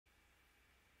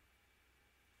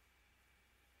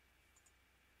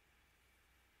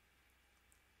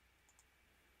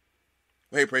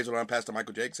Hey, praise the Lord, I'm Pastor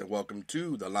Michael Jakes, and welcome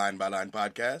to the Line by Line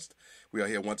podcast. We are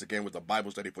here once again with a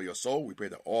Bible study for your soul. We pray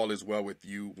that all is well with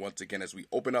you once again as we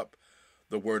open up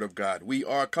the Word of God. We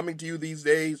are coming to you these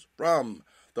days from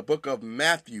the book of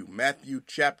Matthew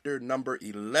chapter number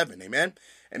 11, amen?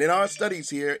 And in our studies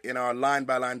here, in our Line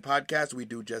by Line podcast, we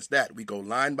do just that. We go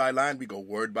line by line, we go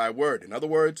word by word. In other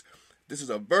words, this is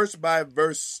a verse by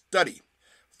verse study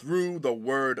through the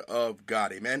Word of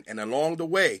God, amen? And along the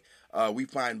way, we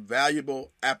find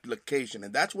valuable application,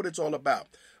 and that's what it's all about.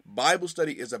 Bible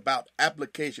study is about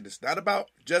application. It's not about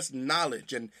just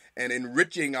knowledge and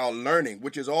enriching our learning,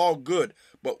 which is all good,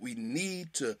 but we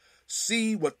need to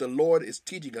see what the Lord is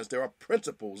teaching us. There are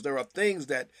principles, there are things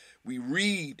that we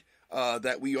read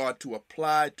that we are to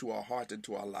apply to our hearts and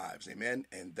to our lives, amen?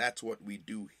 And that's what we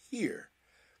do here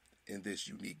in this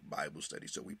unique Bible study.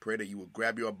 So we pray that you will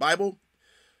grab your Bible,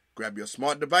 grab your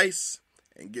smart device,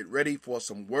 and get ready for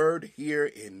some word here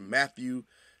in Matthew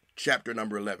chapter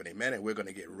number 11. Amen. And we're going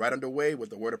to get right underway with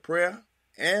the word of prayer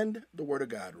and the word of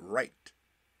God right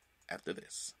after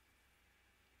this.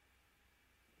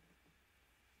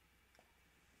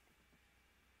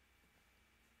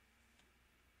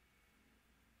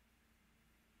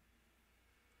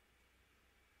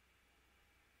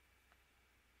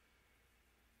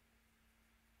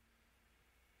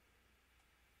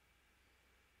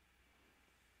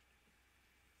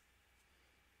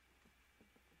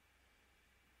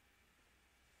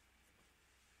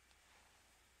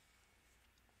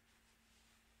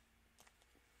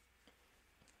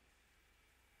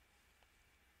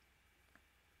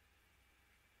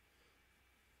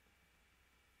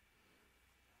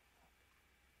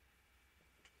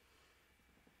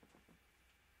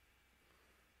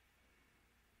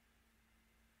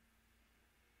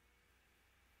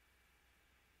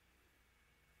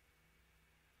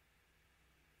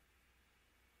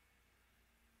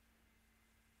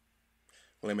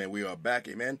 Well, amen. We are back,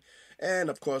 amen. And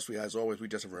of course, as always, we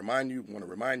just want to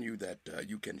remind you that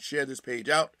you can share this page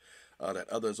out, that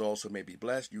others also may be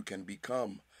blessed. You can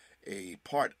become a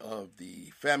part of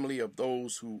the family of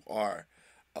those who are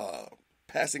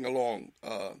passing along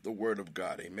the word of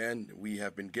God, amen. We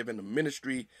have been given a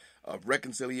ministry of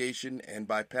reconciliation, and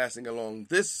by passing along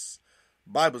this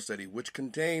Bible study, which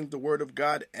contains the word of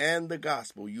God and the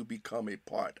gospel, you become a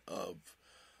part of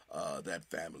that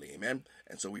family, amen.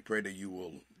 And so we pray that you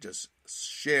will just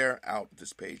share out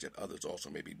this page that others also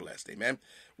may be blessed, amen.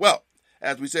 Well,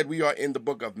 as we said, we are in the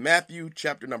book of Matthew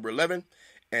chapter number 11,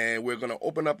 and we're going to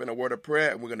open up in a word of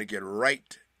prayer, and we're going to get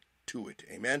right to it,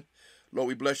 amen. Lord,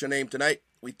 we bless your name tonight.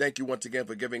 We thank you once again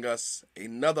for giving us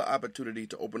another opportunity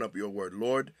to open up your word.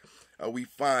 Lord, we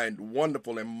find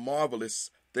wonderful and marvelous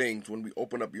things when we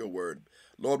open up your word.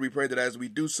 Lord, we pray that as we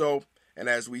do so, and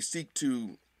as we seek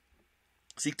to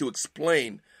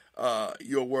explain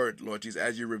your word, Lord Jesus,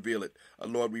 as you reveal it.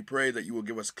 Lord, we pray that you will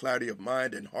give us clarity of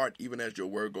mind and heart even as your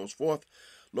word goes forth.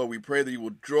 Lord, we pray that you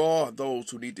will draw those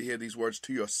who need to hear these words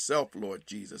to yourself, Lord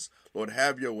Jesus. Lord,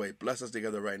 have your way. Bless us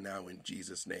together right now in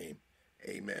Jesus' name.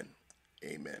 Amen.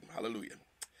 Amen. Hallelujah.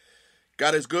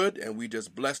 God is good, and we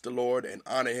just bless the Lord and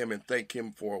honor him and thank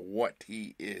him for what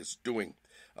he is doing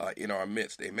in our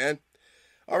midst. Amen.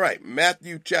 All right,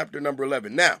 Matthew chapter number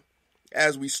 11. Now,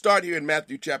 as we start here in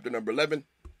Matthew chapter number 11,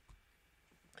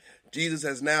 Jesus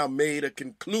has now made a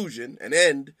conclusion, an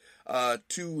end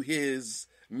to his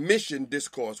mission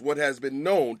discourse, what has been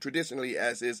known traditionally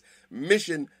as his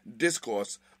mission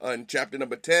discourse. In chapter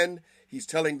number 10, he's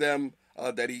telling them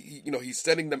that he's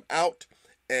sending them out,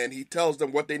 and he tells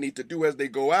them what they need to do as they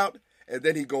go out, and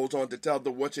then he goes on to tell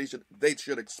them what they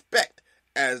should expect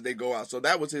as they go out. So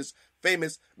that was his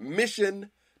famous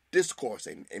mission discourse,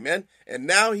 amen. And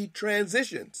now he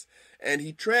transitions,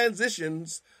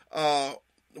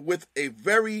 with a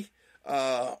very,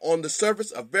 on the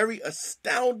surface, a very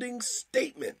astounding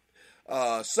statement,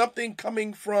 something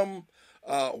coming from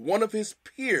one of his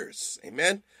peers,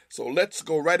 amen. So let's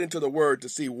go right into the word to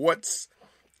see what's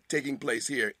taking place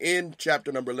here in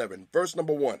chapter number 11, verse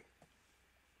number 1. It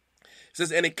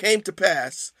says, "And it came to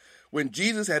pass, when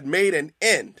Jesus had made an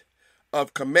end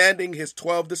of commanding his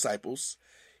 12 disciples,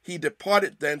 he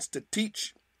departed thence to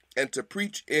teach and to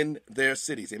preach in their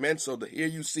cities." Amen. So here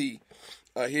you see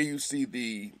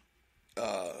the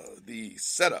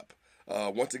setup.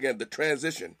 Once again, the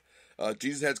transition.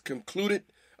 Jesus has concluded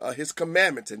his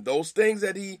commandments, and those things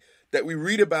that we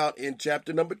read about in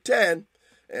chapter number 10,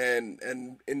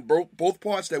 and in both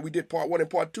parts that we did, part 1 and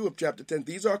part 2 of chapter 10.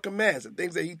 These are commands and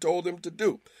things that he told them to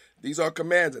do. These are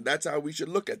commands, and that's how we should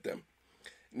look at them.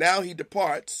 Now he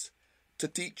departs to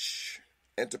teach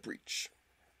and to preach.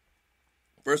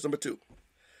 Verse number 2.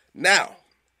 Now,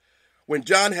 When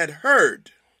John had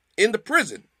heard in the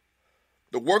prison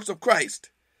the works of Christ,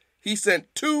 he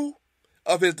sent 2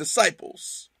 of his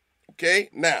disciples. Okay,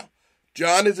 now,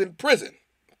 John is in prison.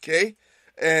 Okay,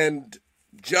 and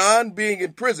John being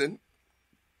in prison,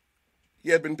 he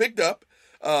had been picked up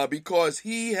because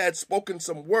he had spoken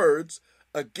some words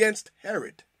against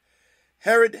Herod.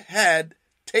 Herod had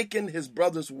taken his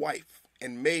brother's wife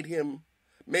and made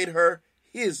her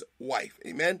his wife.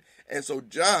 Amen. And so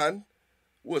John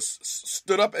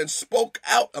stood up and spoke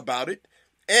out about it,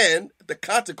 and the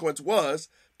consequence was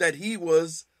that he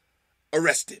was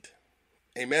arrested.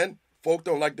 Amen. Folk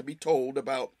don't like to be told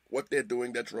about what they're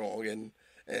doing that's wrong,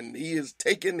 and he is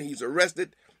taken, he's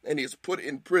arrested, and he is put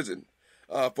in prison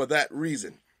for that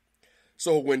reason.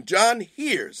 So when John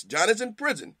hears, John is in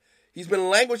prison. He's been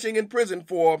languishing in prison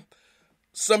for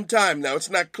some time now. It's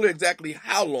not clear exactly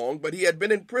how long, but he had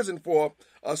been in prison for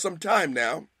some time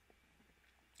now.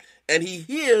 And he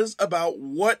hears about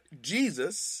what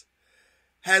Jesus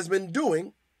has been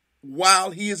doing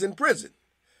while he is in prison.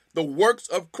 The works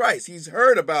of Christ. He's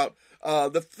heard about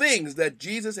the things that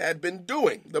Jesus had been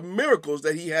doing, the miracles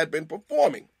that he had been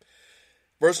performing.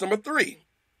 Verse number 3,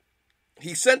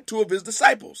 he sent 2 of his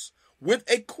disciples with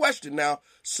a question. Now,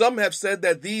 some have said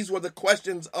that these were the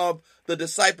questions of the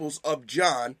disciples of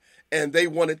John, and they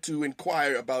wanted to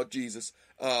inquire about Jesus,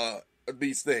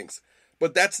 these things.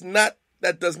 But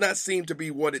that does not seem to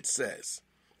be what it says.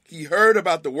 He heard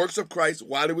about the works of Christ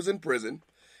while he was in prison,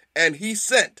 and he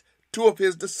sent 2 of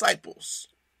his disciples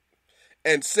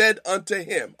and said unto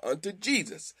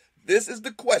Jesus, this is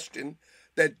the question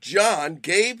that John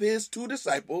gave his 2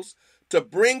 disciples to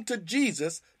bring to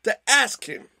Jesus to ask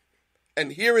him.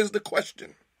 And here is the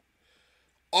question.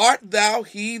 Art thou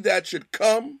he that should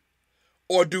come,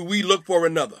 or do we look for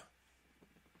another?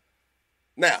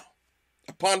 Now,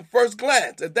 upon first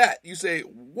glance at that, you say,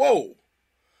 whoa,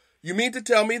 you mean to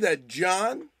tell me that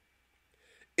John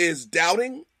is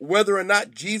doubting whether or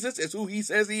not Jesus is who he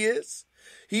says he is?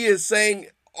 He is saying,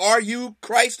 are you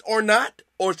Christ or not?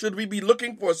 Or should we be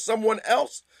looking for someone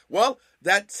else? Well,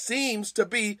 that seems to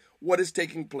be what is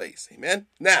taking place. Amen.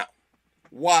 Now,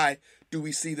 why do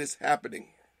we see this happening?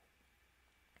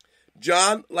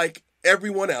 John, like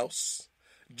everyone else,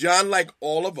 John, like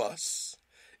all of us,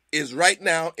 is right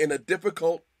now in a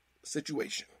difficult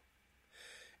situation.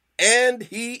 And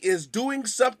he is doing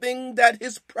something that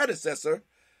his predecessor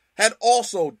had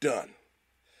also done.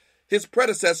 His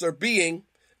predecessor being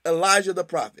Elijah the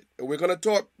prophet. And we're going to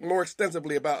talk more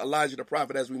extensively about Elijah the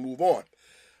prophet as we move on.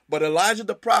 But Elijah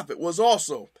the prophet was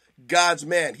also God's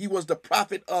man. He was the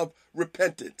prophet of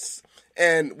repentance.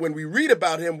 And when we read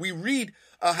about him, we read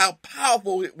how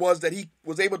powerful it was that he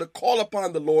was able to call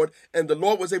upon the Lord, and the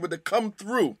Lord was able to come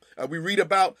through. We read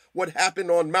about what happened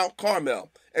on Mount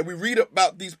Carmel, and we read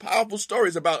about these powerful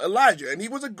stories about Elijah, and he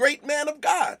was a great man of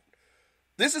God.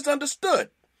 This is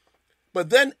understood. But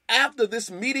then after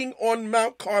this meeting on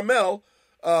Mount Carmel,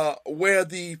 where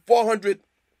the 400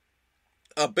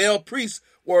 Baal priests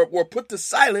were put to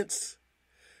silence,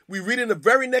 we read in the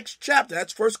very next chapter,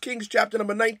 that's 1 Kings chapter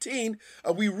number 19,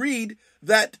 we read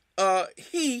that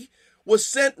he was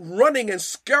sent running and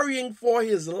scurrying for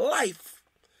his life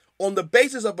on the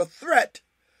basis of a threat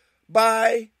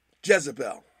by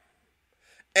Jezebel.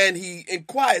 And he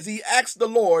inquires, he asks the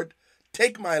Lord,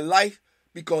 take my life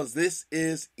because this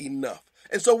is enough.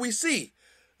 And so we see,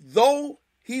 though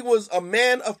he was a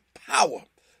man of power,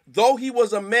 though he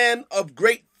was a man of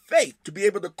great faith to be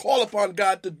able to call upon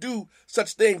God to do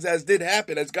such things as did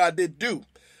happen, as God did do,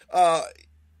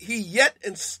 he yet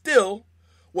and still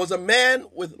was a man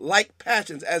with like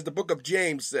passions, as the book of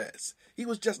James says. He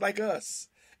was just like us,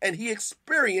 and he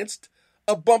experienced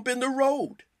a bump in the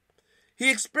road.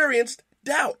 He experienced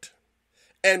doubt.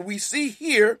 And we see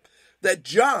here that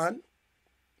John,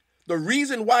 the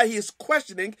reason why he is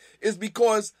questioning is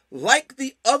because, like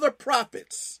the other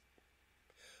prophets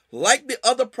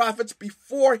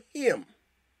before him,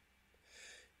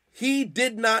 he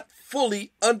did not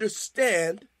fully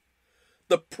understand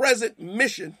the present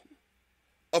mission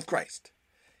of Christ.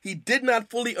 He did not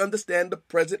fully understand the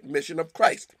present mission of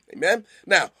Christ. Amen.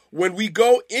 Now, when we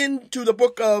go into the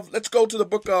book of, let's go to the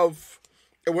book of,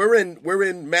 and we're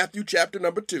in Matthew chapter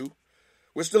number 2.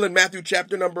 We're still in Matthew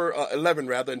chapter number 11,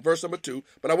 rather, in verse number 2.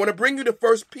 But I want to bring you to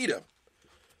 1 Peter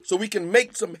so we can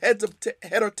make some head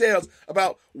or tails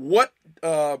about what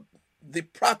the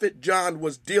prophet John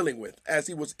was dealing with as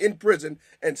he was in prison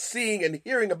and seeing and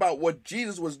hearing about what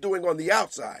Jesus was doing on the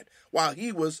outside while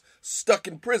he was stuck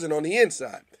in prison on the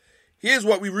inside. Here's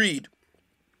what we read.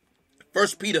 1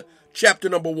 Peter chapter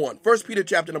number 1. 1 Peter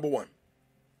chapter number 1.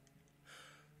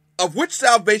 Of which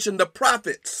salvation the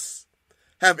prophets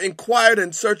have inquired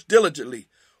and searched diligently,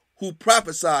 who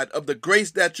prophesied of the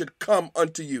grace that should come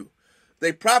unto you.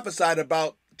 They prophesied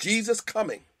about Jesus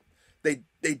coming. They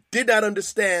did not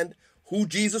understand who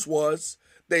Jesus was.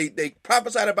 They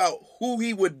prophesied about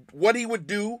what he would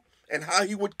do and how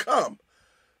he would come.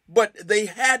 But they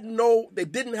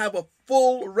didn't have a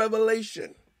full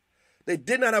revelation. They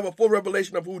did not have a full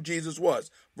revelation of who Jesus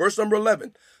was. Verse number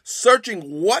 11,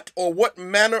 searching what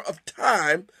manner of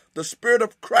time the Spirit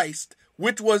of Christ,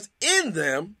 which was in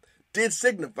them, did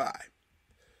signify.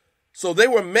 So they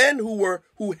were men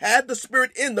who had the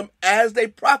Spirit in them as they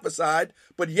prophesied,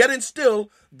 but yet and still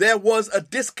there was a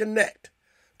disconnect.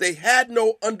 They had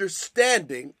no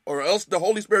understanding, or else the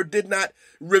Holy Spirit did not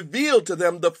reveal to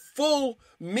them the full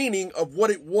meaning of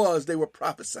what it was they were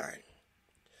prophesying.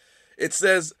 It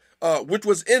says, which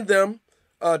was in them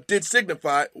did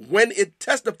signify, when it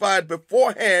testified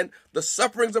beforehand the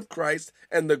sufferings of Christ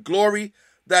and the glory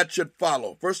that should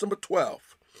follow. Verse number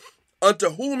 12, unto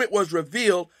whom it was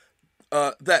revealed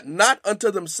that not unto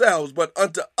themselves, but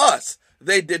unto us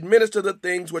they did minister the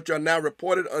things which are now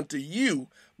reported unto you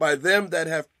by them that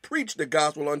have preached the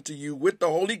gospel unto you with the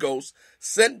Holy Ghost,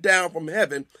 sent down from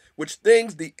heaven, which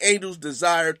things the angels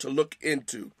desire to look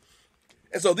into.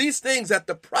 And so these things that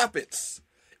the prophets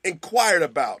inquired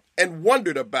about and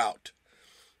wondered about,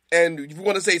 and if you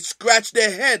want to say scratched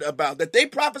their head about, that they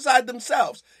prophesied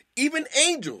themselves, even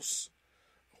angels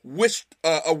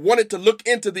wanted to look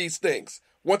into these things.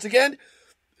 Once again,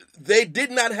 they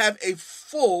did not have a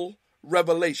full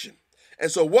revelation. And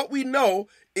so what we know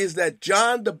is that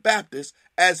John the Baptist,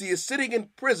 as he is sitting in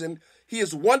prison, he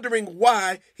is wondering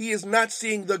why he is not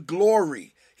seeing the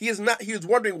glory. He is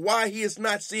wondering why he is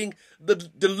not seeing the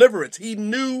deliverance. He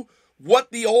knew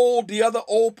what the other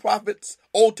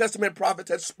Old Testament prophets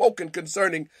had spoken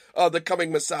concerning the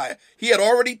coming Messiah. He had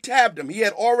already tabbed him. He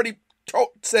had already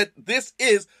said, this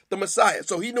is the Messiah.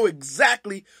 So he knew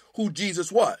exactly who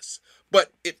Jesus was.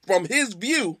 But from his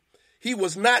view, he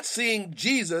was not seeing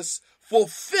Jesus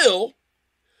fulfill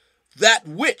that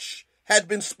which had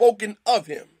been spoken of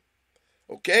him.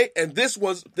 Okay? And this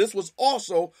was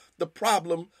also the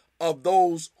problem of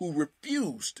those who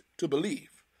refused to believe.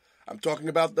 I'm talking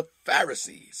about the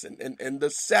Pharisees and the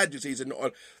Sadducees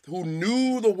who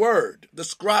knew the word, the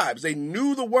scribes. They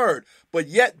knew the word, but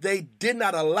yet they did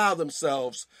not allow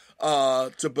themselves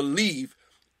to believe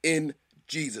in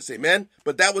Jesus. Amen.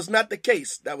 But that was not the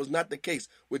case. That was not the case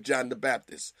with John the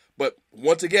Baptist. But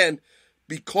once again,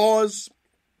 because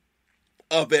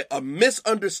of a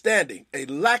misunderstanding, a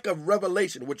lack of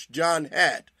revelation, which John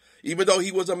had, even though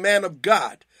he was a man of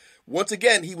God, once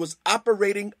again, he was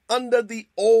operating under the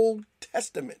Old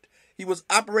Testament. He was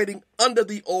operating under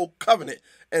the Old Covenant.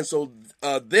 And so,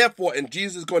 therefore, and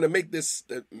Jesus is going to make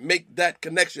that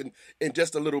connection in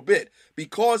just a little bit.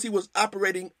 Because he was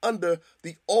operating under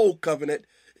the Old Covenant,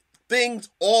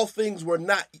 all things were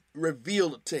not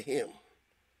revealed to him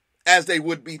as they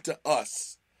would be to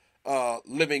us,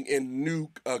 living in New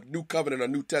Covenant or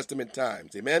New Testament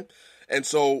times. Amen? And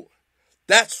so,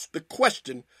 that's the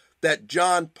question that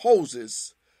John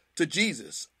poses to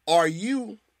Jesus. Are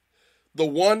you the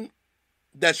one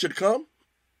that should come?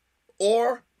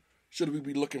 Or should we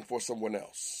be looking for someone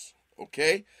else?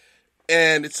 Okay?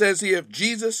 And it says here,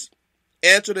 Jesus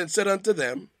answered and said unto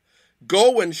them,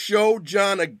 go and show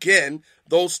John again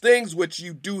those things which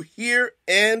you do hear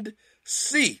and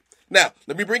see. Now,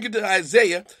 let me bring you to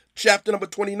Isaiah chapter number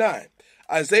 29.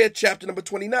 Isaiah chapter number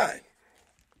 29.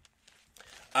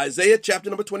 Isaiah chapter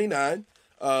number 29.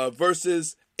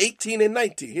 Verses 18 and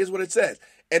 19. Here's what it says.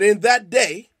 And in that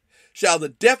day shall the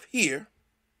deaf hear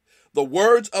the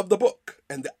words of the book,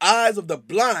 and the eyes of the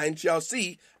blind shall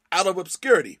see out of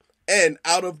obscurity and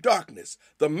out of darkness.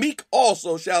 The meek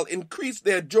also shall increase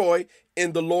their joy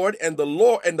in the Lord, and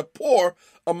the poor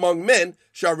among men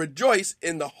shall rejoice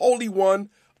in the Holy One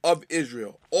of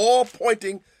Israel. All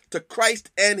pointing to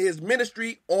Christ and his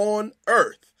ministry on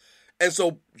earth. And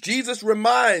so Jesus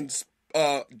reminds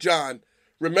John,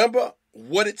 remember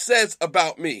what it says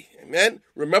about me. Amen.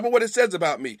 Remember what it says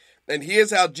about me. And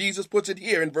here's how Jesus puts it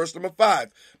here in verse number 5.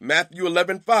 Matthew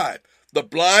 11:5. The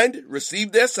blind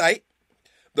receive their sight,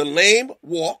 the lame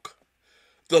walk,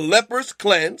 the lepers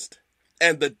cleansed,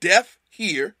 and the deaf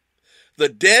hear. The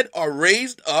dead are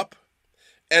raised up,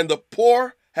 and the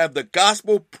poor have the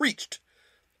gospel preached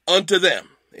unto them.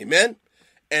 Amen.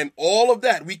 And all of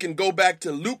that, we can go back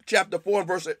to Luke chapter 4 and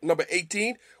verse number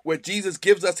 18, where Jesus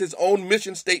gives us his own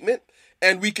mission statement.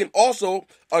 And we can also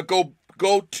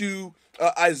go to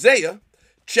Isaiah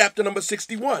chapter number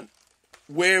 61,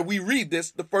 where we read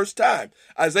this the first time.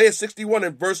 Isaiah 61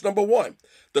 and verse number 1.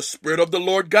 The Spirit of the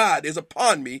Lord God is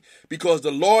upon me, because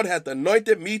the Lord hath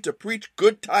anointed me to preach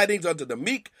good tidings unto the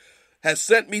meek, has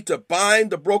sent me to bind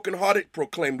the brokenhearted,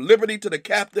 proclaim liberty to the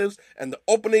captives, and the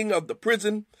opening of the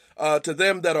prison to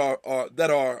them that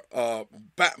are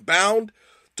bound,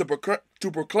 to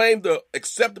proclaim the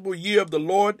acceptable year of the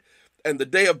Lord and the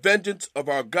day of vengeance of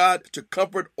our God, to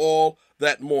comfort all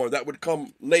that mourn. That would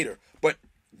come later. But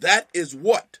that is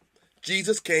what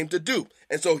Jesus came to do.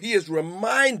 And so he is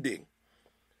reminding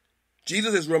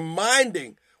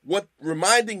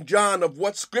John of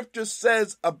what Scripture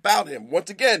says about him.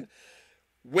 Once again,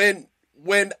 when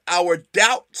our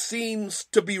doubt seems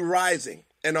to be rising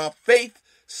and our faith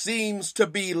seems to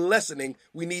be lessening,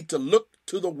 we need to look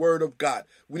to the Word of God.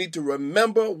 We need to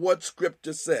remember what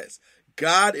Scripture says.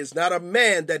 God is not a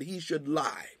man that he should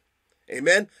lie.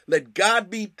 Amen. Let God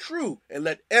be true and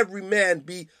let every man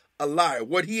be a liar.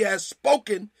 What he has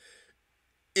spoken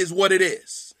is what it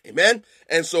is. Amen.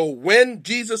 And so when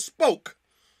Jesus spoke,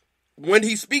 when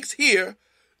he speaks here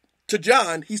to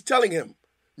John, he's telling him,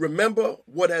 remember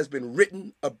what has been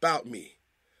written about me.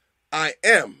 I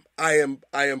am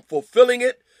fulfilling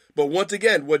it. But once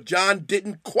again, what John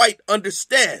didn't quite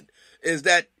understand is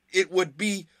that it would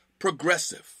be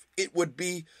progressive. It would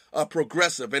be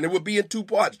progressive, and it would be in two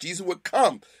parts. Jesus would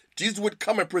come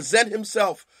and present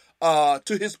himself to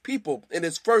his people in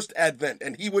his first advent,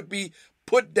 and he would be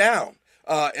put down.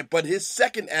 But his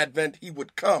second advent, he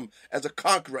would come as a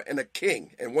conqueror and a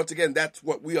king. And once again, that's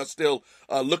what we are still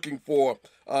looking for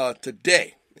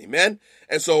today. Amen.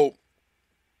 And so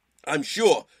I'm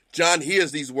sure John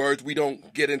hears these words. We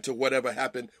don't get into whatever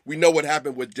happened. We know what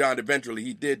happened with John eventually.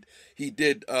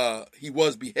 He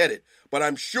was beheaded. But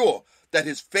I'm sure that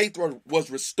his faith was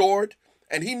restored,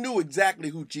 and he knew exactly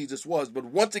who Jesus was. But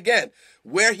once again,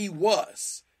 where he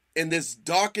was in this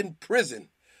darkened prison,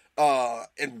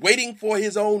 and waiting for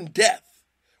his own death,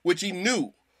 which he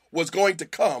knew was going to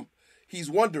come,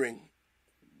 he's wondering,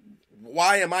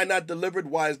 why am I not delivered?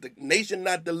 Why is the nation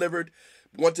not delivered?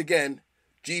 Once again,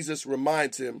 Jesus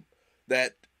reminds him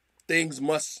that things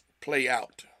must play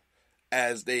out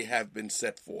as they have been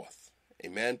set forth.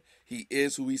 Amen. He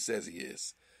is who he says he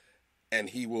is, and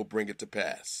he will bring it to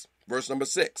pass. Verse number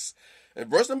 6. And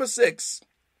verse number 6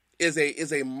 is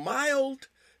a mild,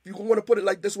 if you want to put it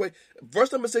like this way,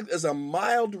 verse number 6 is a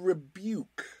mild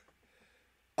rebuke.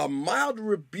 A mild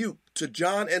rebuke to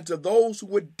John and to those who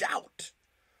would doubt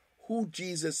who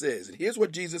Jesus is. And here's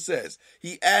what Jesus says.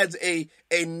 He adds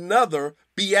another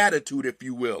beatitude, if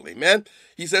you will. Amen.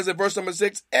 He says in verse number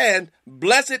 6, and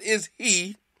blessed is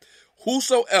he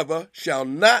whosoever shall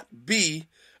not be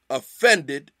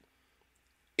offended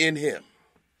in him.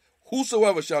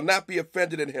 Whosoever shall not be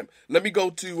offended in him. Let me go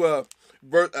to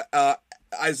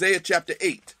Isaiah chapter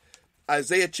 8.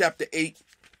 Isaiah chapter 8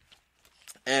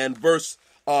 and verse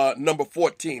number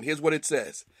 14. Here's what it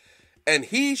says. And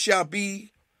he shall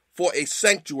be for a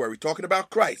sanctuary. Talking about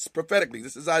Christ prophetically.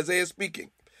 This is Isaiah speaking.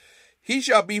 He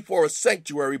shall be for a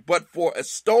sanctuary, but for a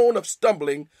stone of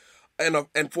stumbling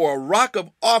and for a rock of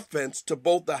offense to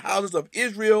both the houses of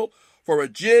Israel, for a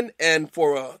gin and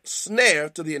for a snare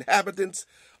to the inhabitants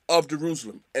of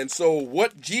Jerusalem. And so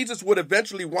what Jesus would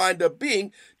eventually wind up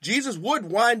being, Jesus would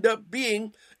wind up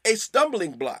being a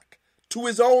stumbling block to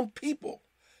his own people.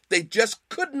 They just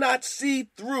could not see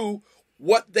through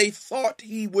what they thought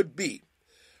he would be,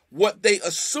 what they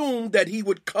assumed that he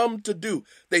would come to do.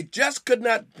 They just could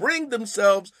not bring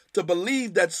themselves to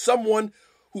believe that someone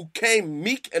who came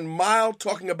meek and mild,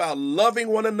 talking about loving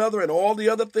one another and all the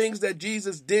other things that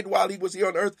Jesus did while he was here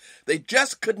on earth, they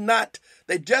just could not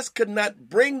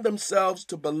bring themselves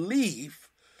to believe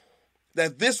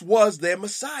that this was their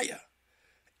Messiah.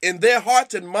 In their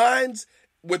hearts and minds,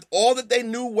 with all that they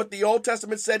knew, what the Old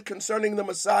Testament said concerning the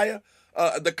Messiah,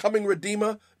 the coming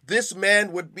Redeemer, this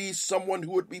man would be someone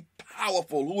who would be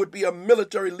powerful, who would be a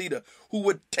military leader, who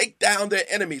would take down their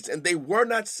enemies. And they were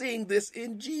not seeing this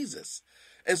in Jesus.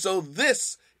 And so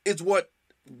this is only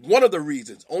one of the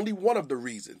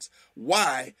reasons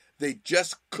why they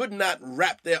just could not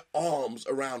wrap their arms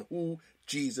around who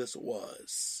Jesus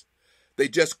was. They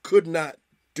just could not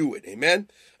do it. Amen.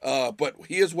 But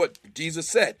here's what Jesus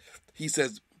said. He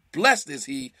says, blessed is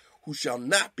he who shall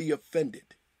not be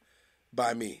offended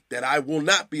by me, that I will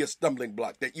not be a stumbling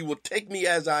block, that you will take me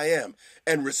as I am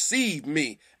and receive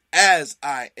me as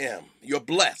I am. You're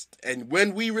blessed. And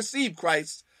when we receive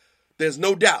Christ, there's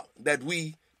no doubt that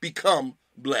we become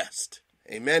blessed.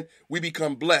 Amen. We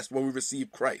become blessed when we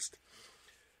receive Christ.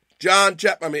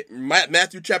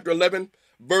 Matthew chapter 11,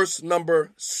 verse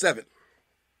number 7.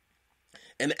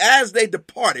 And as they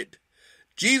departed,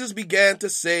 Jesus began to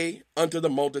say unto the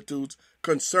multitudes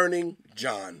concerning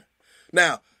John.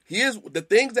 Now, here's the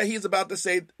things that he's about to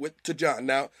say to John.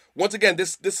 Now, once again,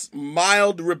 this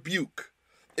mild rebuke,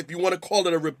 if you want to call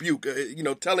it a rebuke,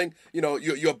 telling,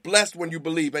 you're blessed when you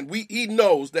believe. And he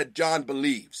knows that John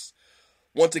believes.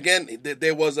 Once again,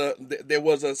 there was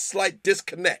a slight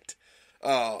disconnect,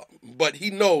 but he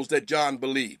knows that John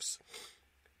believes.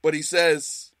 But he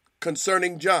says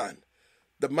concerning John,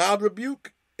 the mild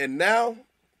rebuke, and now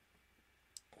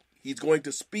he's going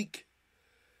to speak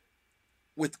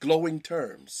with glowing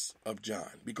terms of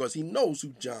John, because he knows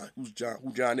who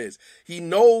John is. He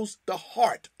knows the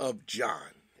heart of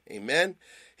John. Amen.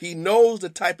 He knows the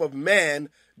type of man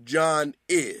John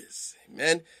is.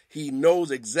 Amen. He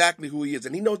knows exactly who he is,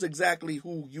 and he knows exactly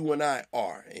who you and I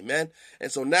are. Amen.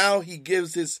 And so now he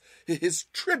gives his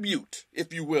tribute,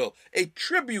 if you will, a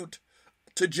tribute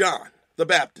to John the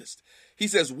Baptist. He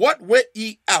says, "What went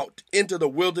ye out into the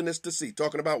wilderness to see?"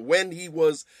 Talking about when he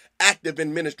was active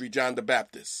in ministry, John the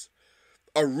Baptist.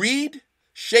 A reed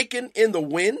shaken in the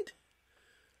wind?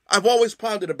 I've always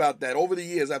pondered about that. Over the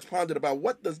years, I've pondered about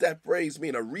what does that phrase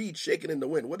mean, a reed shaken in the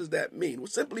wind? What does that mean? Well,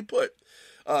 simply put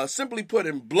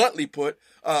and bluntly put,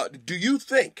 do you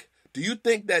think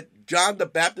that John the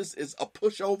Baptist is a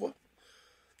pushover?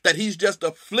 That he's just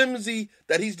a flimsy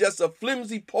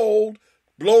pole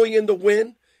blowing in the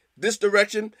wind, this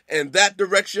direction and that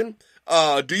direction?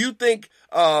 Do you think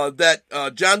that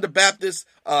John the Baptist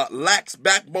lacks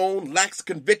backbone, lacks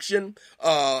conviction,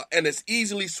 and is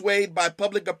easily swayed by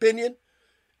public opinion?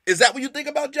 Is that what you think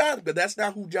about John? But that's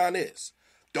not who John is.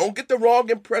 Don't get the wrong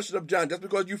impression of John just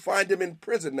because you find him in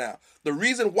prison now. The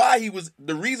reason why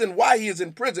he is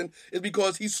in prison is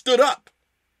because he stood up.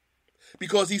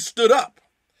 Because he stood up.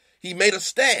 He made a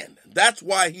stand. That's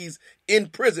why he's in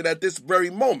prison at this very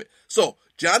moment. So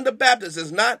John the Baptist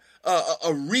is not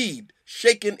a reed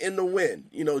shaken in the wind,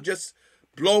 just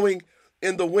blowing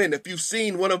in the wind. If you've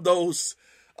seen one of those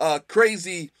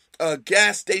crazy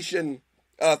gas station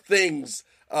things,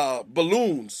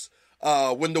 balloons,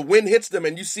 when the wind hits them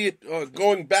and you see it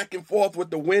going back and forth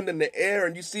with the wind and the air,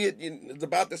 and you see it's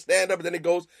about to stand up and then it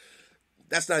goes,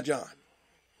 that's not John.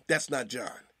 That's not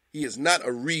John. He is not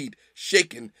a reed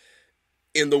shaken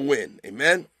in the wind.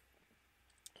 Amen.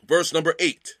 Verse number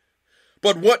 8.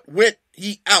 But what went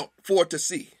he out for to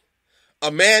see?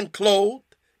 A man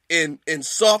clothed in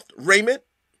soft raiment?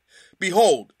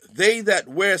 Behold, they that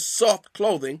wear soft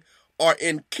clothing are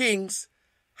in kings'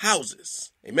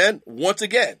 houses. Amen. Once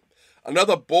again,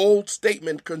 another bold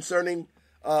statement concerning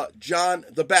John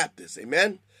the Baptist.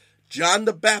 Amen. John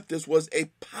the Baptist was a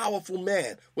powerful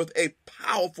man with a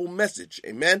powerful message.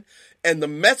 Amen. And the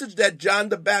message that John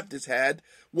the Baptist had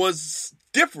was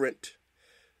different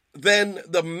than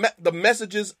the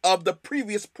messages of the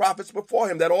previous prophets before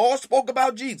him that all spoke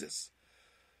about Jesus.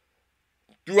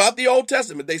 Throughout the Old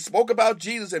Testament, they spoke about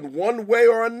Jesus in one way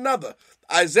or another.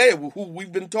 Isaiah, who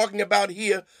we've been talking about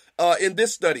here in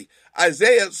this study,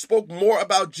 Isaiah spoke more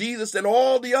about Jesus than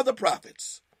all the other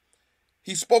prophets.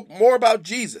 He spoke more about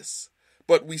Jesus.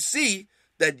 But we see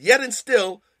that yet and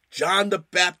still, John the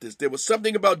Baptist, there was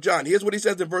something about John. Here's what he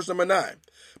says in verse number 9.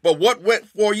 But what went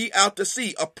for ye out to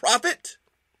see? A prophet?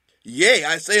 Yea,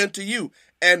 I say unto you,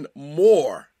 and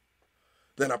more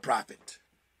than a prophet.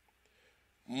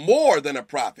 More than a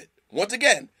prophet. Once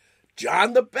again,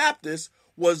 John the Baptist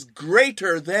was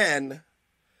greater than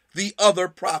the other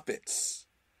prophets.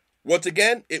 Once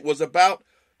again, it was about,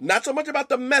 not so much about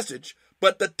the message,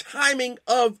 but the timing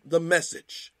of the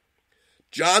message.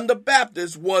 John the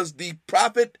Baptist was the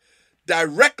prophet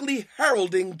directly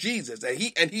heralding Jesus,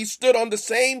 and he stood on the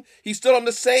same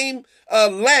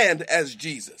land as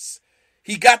Jesus.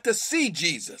 He got to see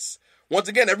Jesus. Once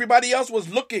again, everybody else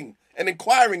was looking and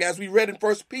inquiring, as we read in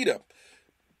 1 Peter.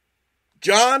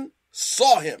 John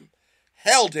saw him,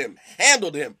 held him,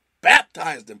 handled him,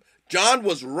 baptized him. John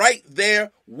was right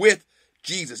there with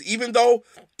Jesus, even though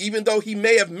he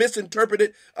may have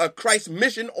misinterpreted Christ's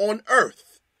mission on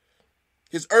earth.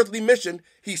 His earthly mission,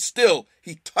 he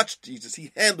touched Jesus,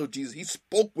 he handled Jesus, he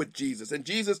spoke with Jesus, and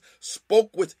Jesus spoke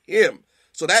with him.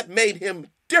 So that made him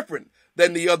different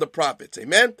than the other prophets.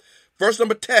 Amen. Verse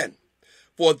number 10.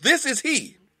 For this is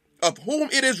he of whom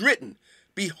it is written,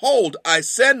 Behold, I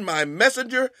send my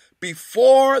messenger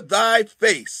before thy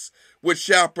face, which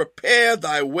shall prepare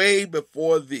thy way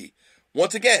before thee.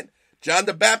 Once again, John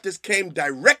the Baptist came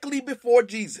directly before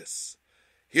Jesus.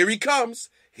 Here he comes.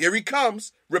 Here he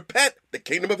comes. Repent. The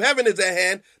kingdom of heaven is at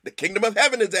hand. The kingdom of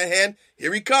heaven is at hand.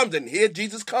 Here he comes. And here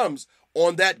Jesus comes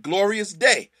on that glorious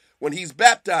day when he's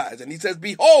baptized. And he says,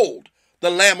 Behold,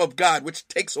 the Lamb of God, which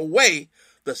takes away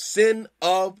the sin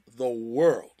of the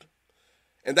world.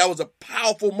 And that was a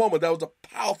powerful moment. That was a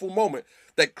powerful moment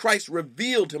that Christ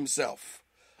revealed himself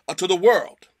to the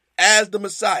world as the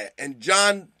Messiah. And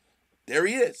John, there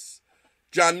he is.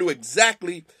 John knew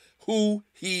exactly who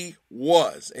he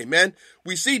was. Amen.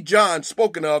 We see John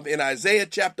spoken of in Isaiah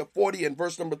chapter 40 and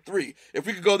verse number 3. If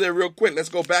we could go there real quick, let's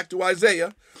go back to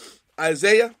Isaiah.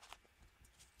 Isaiah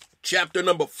chapter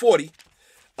number 40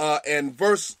 and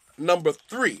verse number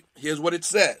 3. Here's what it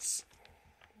says.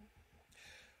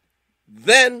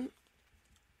 Then,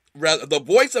 rather, the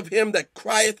voice of him that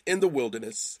crieth in the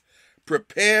wilderness,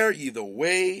 prepare ye the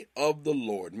way of the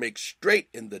Lord, make straight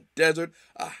in the desert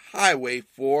a highway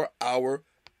for our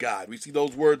God. We see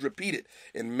those words repeated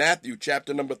in Matthew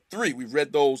chapter number 3. We've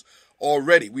read those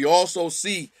already. We also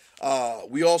see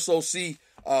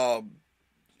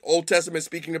Old Testament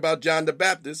speaking about John the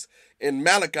Baptist in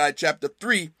Malachi chapter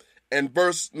 3 and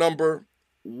verse number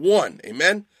 1.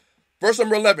 Amen. Verse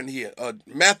number 11 here,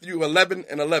 Matthew 11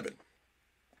 and 11.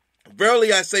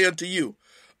 Verily I say unto you,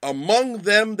 among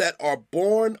them that are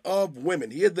born of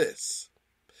women, hear this,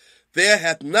 there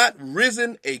hath not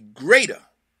risen a greater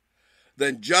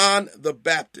than John the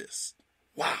Baptist.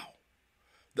 Wow.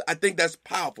 I think that's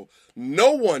powerful.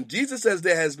 No one, Jesus says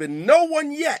there has been no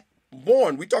one yet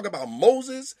born. We talk about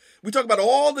Moses. We talk about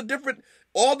all the different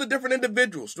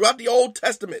individuals throughout the Old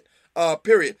Testament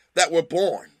period that were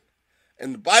born.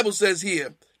 And the Bible says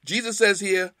here, Jesus says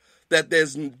here, that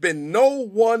there's been no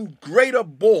one greater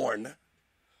born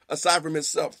aside from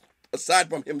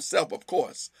himself, of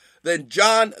course, than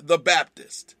John the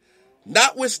Baptist.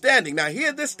 Notwithstanding, now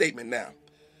hear this statement now,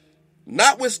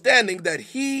 notwithstanding that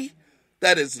he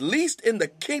that is least in the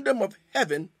kingdom of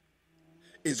heaven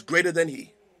is greater than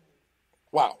he.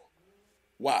 Wow.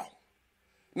 Wow.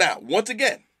 Now, once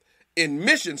again, in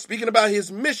mission, speaking about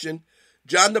his mission,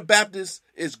 John the Baptist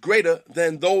is greater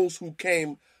than those who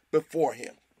came before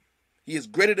him. He is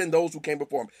greater than those who came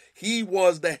before him. He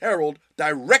was the herald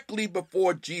directly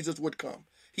before Jesus would come.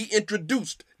 He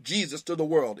introduced Jesus to the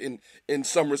world in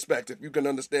some respects, if you can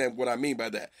understand what I mean by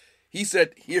that. He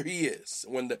said, here he is.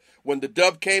 When the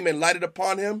dove came and lighted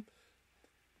upon him,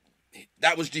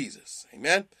 that was Jesus.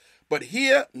 Amen. But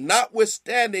here,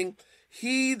 notwithstanding,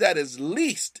 he that is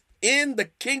least in the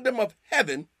kingdom of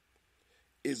heaven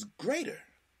is greater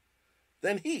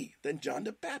than John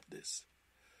the Baptist.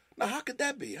 Now, how could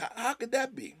that be? How could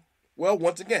that be? Well,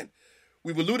 once again,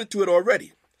 we've alluded to it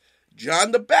already.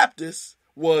 John the Baptist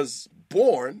was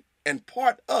born and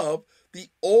part of the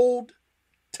Old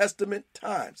Testament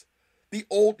times.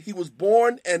 He was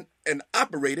born and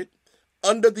operated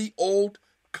under the Old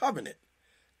Covenant.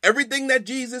 Everything that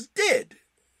Jesus did,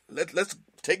 let's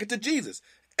take it to Jesus.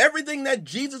 Everything that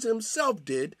Jesus himself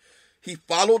did, he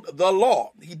followed the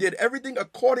law. He did everything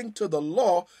according to the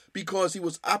law because he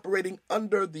was operating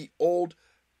under the Old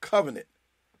Covenant.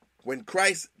 When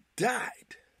Christ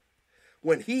died,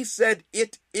 when he said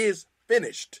it is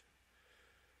finished,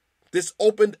 this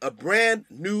opened a brand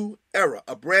new era,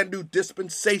 a brand new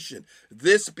dispensation.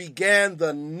 This began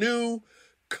the new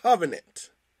covenant.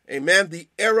 Amen. The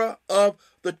era of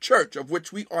the church of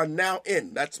which we are now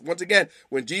in. That's once again,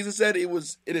 when Jesus said it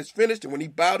is finished, and when he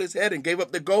bowed his head and gave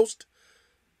up the ghost,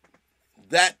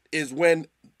 that is when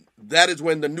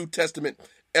the New Testament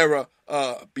era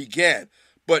began.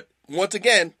 But once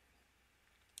again,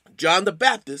 John the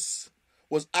Baptist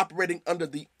was operating under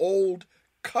the Old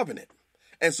Covenant.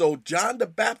 And so John the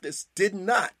Baptist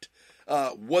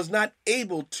was not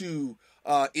able to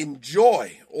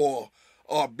enjoy or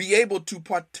be able to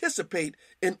participate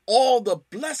in all the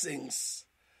blessings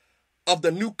of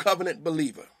the new covenant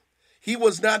believer. He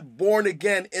was not born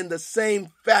again in the same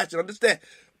fashion. Understand,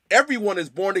 everyone is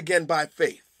born again by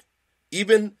faith.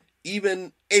 Even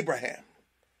Abraham.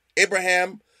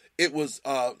 Abraham, it was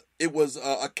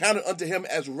accounted unto him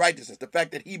as righteousness, the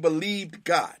fact that he believed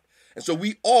God. And so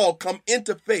we all come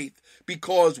into faith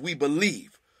because we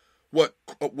believe what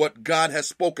God has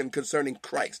spoken concerning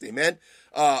Christ. Amen.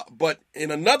 But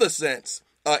in another sense,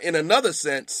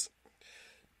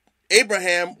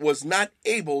 Abraham was not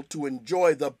able to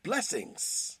enjoy the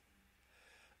blessings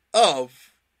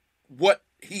of what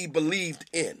he believed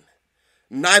in.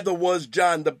 Neither was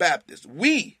John the Baptist.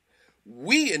 We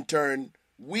in turn,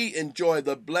 we enjoy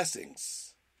the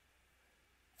blessings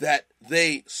that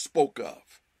they spoke of.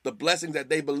 The blessings that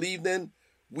they believed in,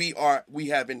 we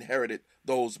have inherited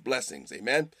those blessings.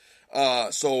 Amen.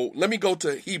 So let me go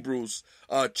to Hebrews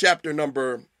chapter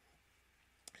number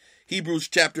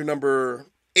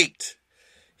 8.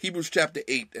 Hebrews chapter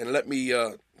 8, and let me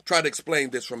try to explain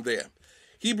this from there.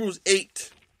 Hebrews 8,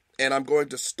 and I'm going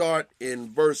to start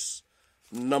in verse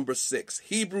number 6.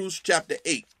 Hebrews chapter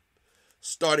 8,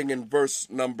 starting in verse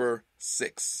number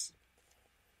 6.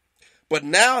 But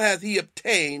now hath he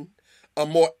obtained a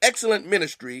more excellent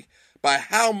ministry, by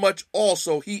how much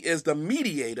also he is the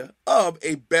mediator of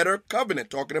a better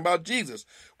covenant, talking about Jesus,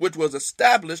 which was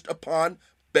established upon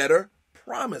better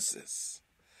promises.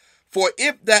 For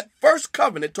if that first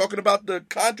covenant, talking about the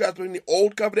contrast between the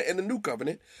old covenant and the new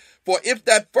covenant, for if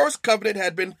that first covenant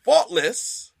had been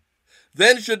faultless,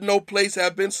 then should no place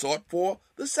have been sought for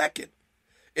the second.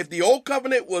 If the old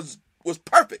covenant was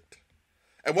perfect,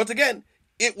 and once again,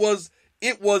 it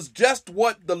was just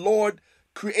what the Lord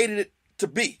created it to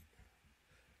be.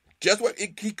 Just what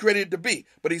he created it to be.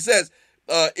 But he says,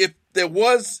 if it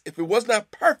was not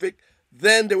perfect,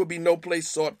 then there would be no place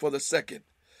sought for the second.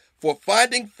 For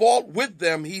finding fault with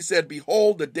them, he said,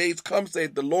 behold, the days come,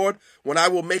 saith the Lord, when I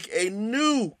will make a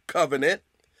new covenant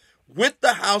with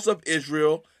the house of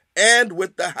Israel and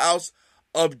with the house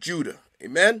of Judah.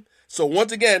 Amen. So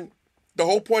once again, the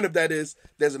whole point of that is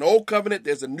there's an old covenant,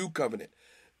 there's a new covenant.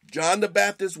 John the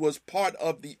Baptist was part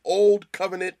of the old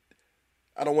covenant.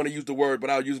 I don't want to use the word, but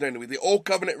I'll use it anyway. The old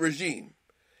covenant regime.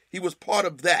 He was part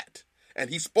of that. And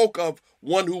he spoke of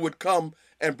one who would come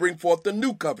and bring forth the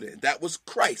new covenant. That was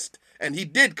Christ. And he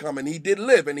did come and he did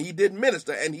live and he did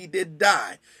minister and he did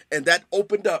die. And that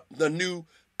opened up the new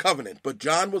covenant. But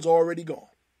John was already gone.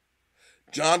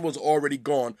 John was already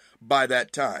gone by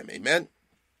that time. Amen.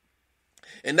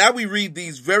 And now we read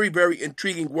these very, very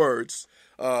intriguing words,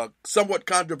 somewhat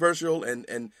controversial,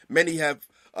 and many have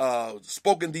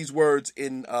spoken these words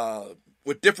in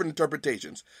with different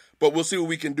interpretations. But we'll see what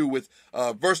we can do with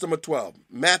verse number 12.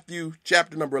 Matthew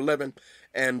chapter number 11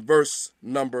 and verse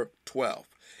number 12.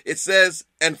 It says,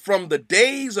 and from the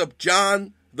days of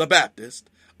John the Baptist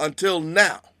until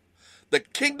now, the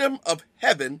kingdom of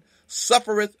heaven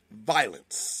suffereth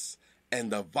violence,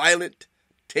 and the violent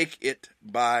take it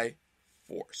by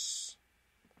force.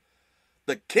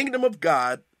 The kingdom of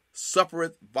God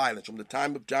suffereth violence from the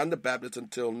time of John the Baptist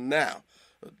until now.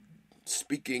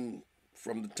 Speaking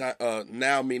from the time,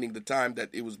 now meaning the time that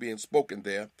it was being spoken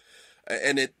there.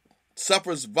 And it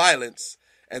suffers violence,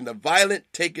 and the violent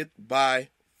take it by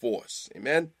force.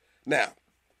 Amen. Now,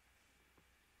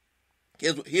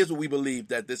 here's what we believe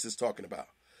that this is talking about.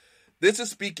 This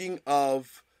is speaking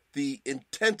of the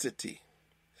intensity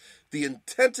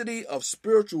of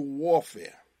spiritual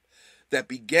warfare that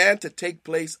began to take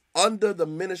place under the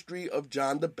ministry of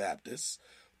John the Baptist,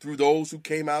 through those who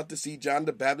came out to see John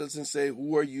the Baptist and say,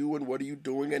 who are you and what are you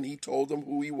doing? And he told them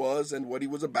who he was and what he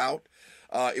was about.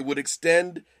 It would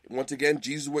extend, once again,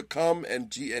 Jesus would come and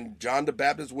John the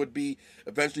Baptist would be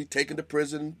eventually taken to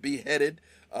prison, beheaded.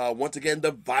 Once again,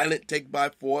 the violent take by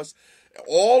force.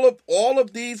 All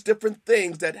of these different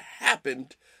things that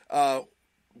happened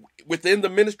within the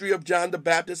ministry of John the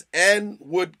Baptist and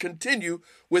would continue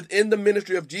within the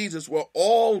ministry of Jesus were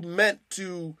all meant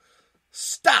to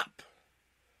stop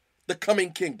the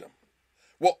coming kingdom.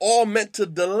 Were all meant to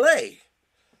delay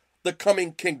the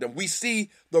coming kingdom. We see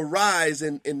the rise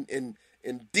in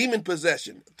demon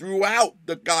possession throughout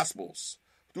the Gospels.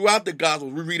 Throughout the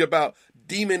Gospels, we read about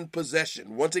demon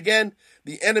possession. Once again,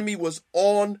 the enemy was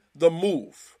on the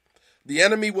move. The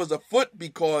enemy was afoot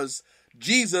because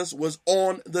Jesus was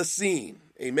on the scene.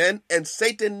 Amen. And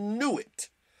Satan knew it.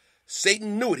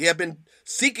 Satan knew it. He had been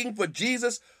seeking for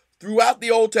Jesus throughout the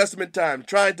Old Testament time,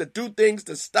 trying to do things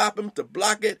to stop him, to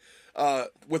block it,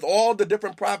 with all the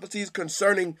different prophecies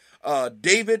concerning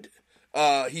David.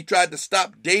 He tried to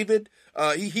stop David.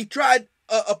 He tried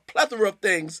a plethora of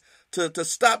things to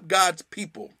stop God's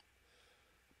people.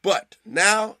 But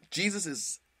now Jesus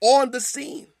is on the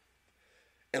scene.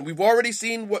 And we've already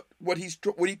seen what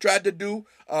he tried to do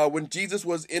when Jesus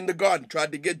was in the garden,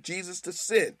 tried to get Jesus to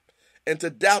sin and to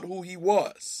doubt who he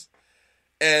was.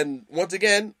 And once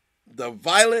again, the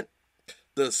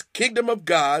kingdom of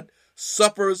God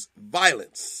suffers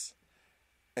violence,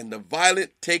 and the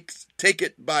violent take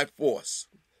it by force.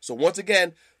 So once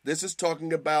again, this is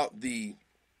talking about the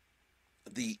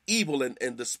evil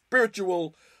and the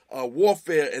spiritual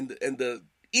warfare and the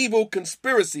evil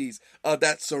conspiracies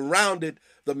that surrounded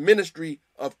the ministry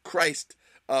of Christ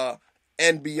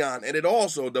and beyond. And it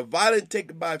also, the violent take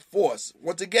it by force.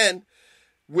 Once again,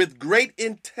 with great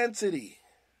intensity,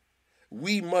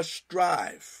 we must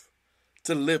strive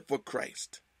to live for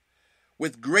Christ.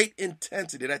 With great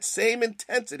intensity, that same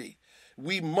intensity,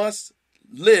 we must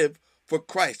live for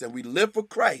Christ. And we live for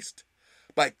Christ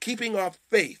by keeping our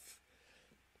faith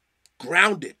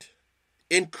grounded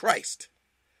in Christ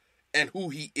and who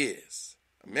he is.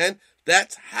 Amen.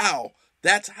 That's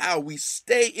how we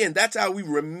stay in. That's how we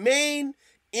remain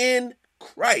in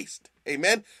Christ.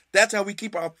 Amen. That's how we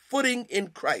keep our footing in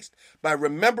Christ, by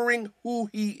remembering who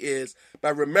he is, by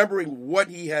remembering what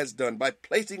he has done, by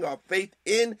placing our faith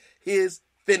in his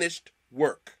finished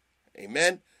work.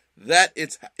 Amen. That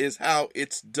is how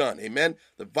it's done. Amen.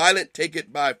 The violent take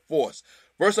it by force.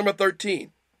 Verse number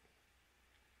 13.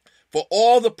 For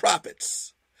all the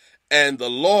prophets and the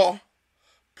law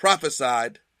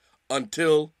prophesied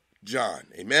until John.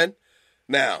 Amen.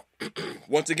 Now,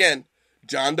 once again,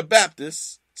 John the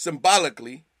Baptist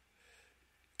symbolically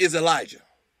is Elijah.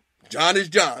 John is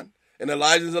John and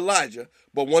Elijah is Elijah.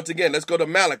 But once again, let's go to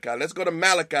Malachi. Let's go to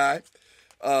Malachi.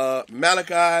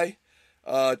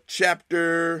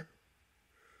 Chapter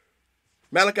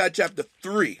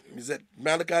 3. Is that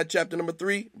Malachi chapter number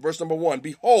 3, verse number 1?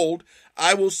 Behold,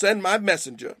 I will send my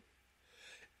messenger,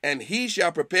 and he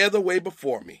shall prepare the way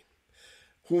before me.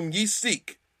 Whom ye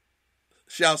seek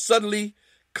shall suddenly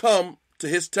come to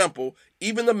his temple,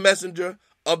 even the messenger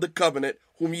of the covenant,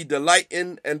 whom ye delight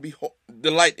in.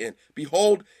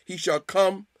 Behold, he shall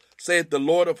come, saith the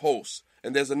Lord of hosts.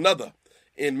 And there's another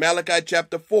in Malachi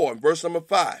chapter 4, verse number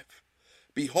 5.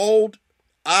 Behold,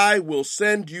 I will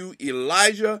send you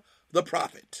Elijah the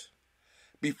prophet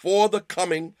before the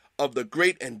coming of the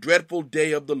great and dreadful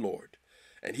day of the Lord.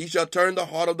 And he shall turn the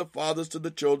heart of the fathers to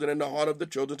the children, and the heart of the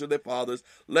children to their fathers,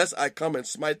 lest I come and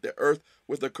smite the earth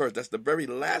with a curse. That's the very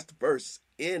last verse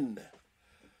in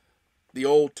the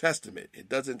Old Testament. It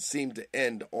doesn't seem to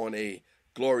end on a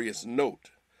glorious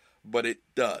note, but it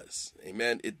does.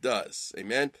 Amen. It does.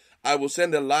 Amen. I will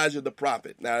send Elijah the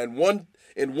prophet. Now, in one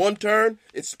turn,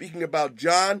 it's speaking about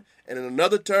John, and in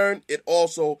another turn, it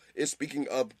also is speaking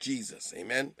of Jesus.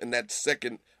 Amen. And that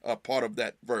second part of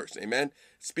that verse. Amen.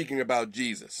 Speaking about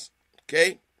Jesus.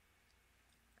 Okay.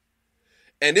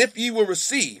 And if ye will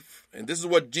receive, and this is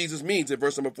what Jesus means in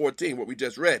verse number 14, what we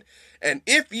just read. And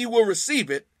if ye will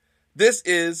receive it, this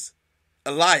is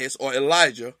Elias or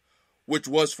Elijah, which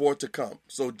was for to come.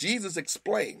 So Jesus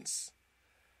explains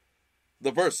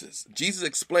the verses. Jesus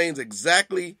explains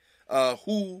exactly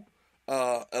who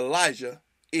Elijah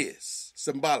is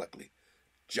symbolically.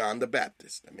 John the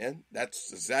Baptist. Amen.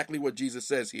 That's exactly what Jesus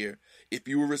says here. If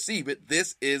you will receive it,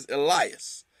 this is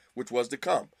Elias, which was to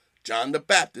come. John the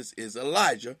Baptist is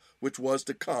Elijah, which was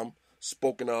to come,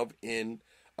 spoken of in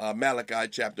Malachi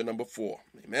chapter number 4.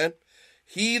 Amen.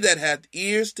 He that hath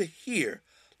ears to hear,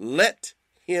 let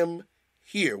him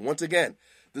hear. Once again,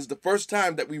 this is the first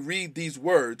time that we read these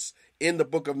words in the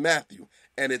book of Matthew.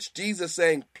 And it's Jesus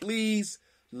saying, please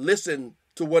listen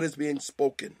to what is being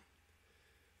spoken.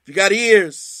 If you got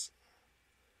ears,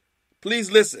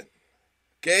 please listen.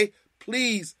 Okay?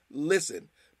 Please listen.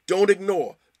 Don't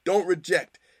ignore. Don't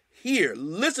reject. Hear.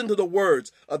 Listen to the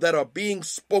words that are being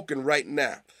spoken right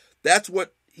now. That's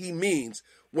what he means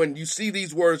when you see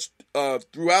these words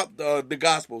throughout the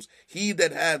Gospels. He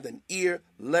that hath an ear,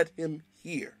 let him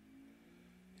hear.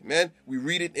 Amen. We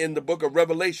read it in the book of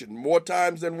Revelation more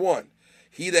times than one.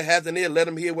 He that has an ear, let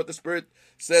him hear what the Spirit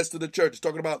says to the church. It's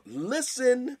talking about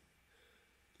listen.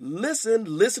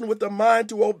 Listen with the mind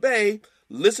to obey.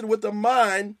 Listen with the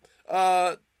mind.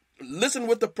 Listen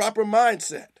with the proper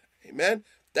mindset. Amen.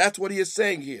 That's what he is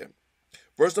saying here.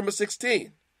 Verse number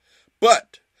 16.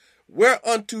 But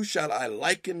whereunto shall I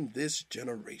liken this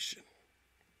generation?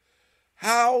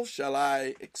 How shall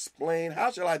I explain?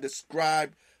 How shall I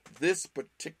describe this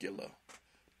particular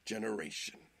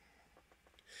generation?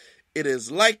 It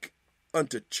is like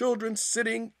unto children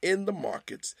sitting in the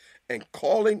markets and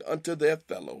calling unto their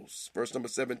fellows. Verse number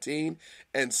 17.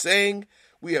 And saying,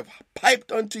 we have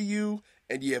piped unto you,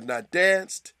 and ye have not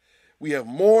danced. We have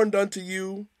mourned unto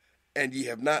you, and ye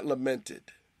have not lamented.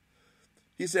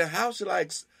 He said,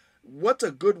 what's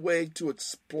a good way to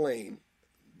explain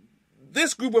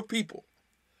this group of people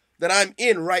that I'm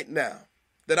in right now,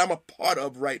 that I'm a part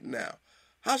of right now?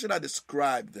 How should I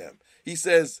describe them? He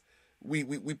says, we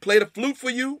play the flute for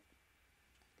you,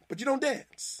 but you don't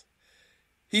dance.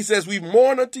 He says, we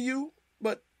mourn unto you,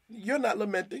 but you're not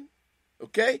lamenting.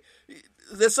 Okay?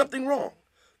 There's something wrong.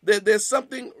 There's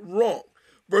something wrong.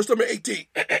 Verse number 18.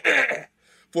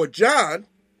 For John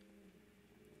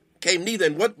came neither.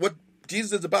 And what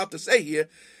Jesus is about to say here,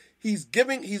 he's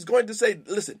going to say,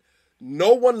 listen,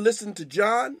 no one listened to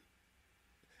John,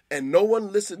 and no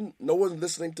one's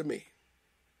listening to me.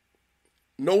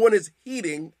 No one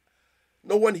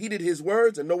heeded his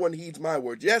words, and no one heeds my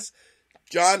words. Yes,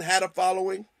 John had a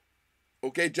following.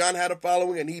 Okay, John had a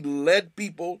following, and he led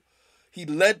people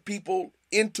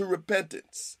into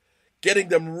repentance, getting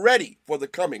them ready for the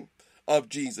coming of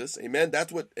Jesus. Amen.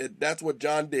 That's what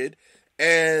John did.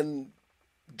 And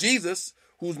Jesus,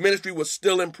 whose ministry was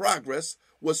still in progress,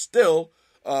 was still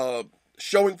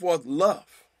showing forth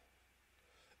love.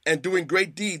 and doing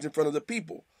great deeds in front of the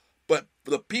people. But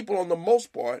the people, on the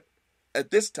most part,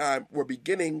 at this time, were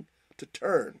beginning to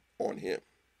turn on him.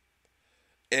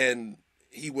 And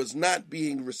he was not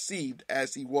being received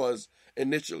as he was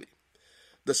initially.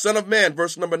 The Son of Man,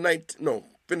 verse number 19, no,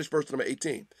 finish verse number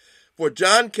 18. For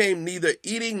John came neither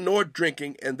eating nor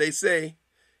drinking, and they say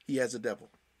he has a devil.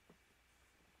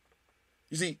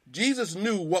 You see, Jesus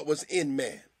knew what was in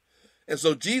man. And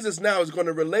so Jesus now is going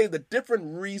to relay the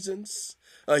different reasons.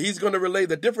 He's going to relay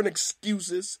the different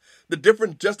excuses, the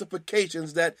different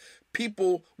justifications that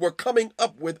people were coming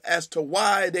up with as to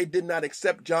why they did not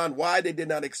accept John, why they did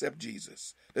not accept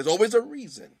Jesus. There's always a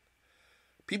reason.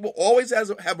 People always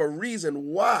have a reason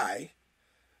why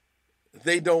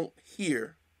they don't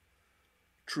hear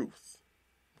truth.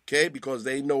 Okay? Because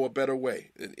they know a better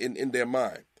way in their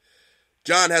mind.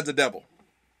 John has a devil.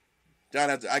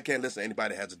 I can't listen to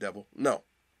anybody that has a devil. No.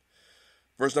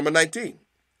 Verse number 19.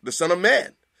 The Son of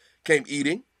Man came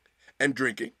eating and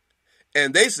drinking,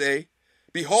 and they say,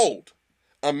 behold,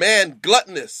 a man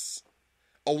gluttonous,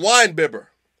 a winebibber,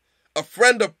 a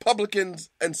friend of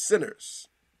publicans and sinners.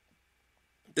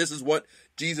 This is what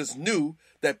Jesus knew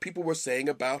that people were saying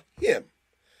about him.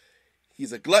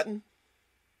 He's a glutton,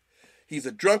 he's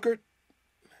a drunkard,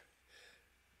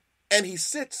 and he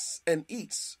sits and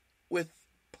eats with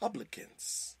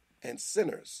publicans and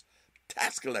sinners,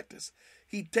 tax collectors.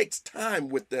 He takes time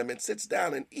with them and sits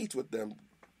down and eats with them.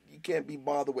 You can't be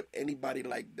bothered with anybody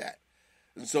like that.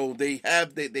 And so they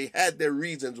had their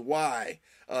reasons why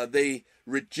they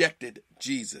rejected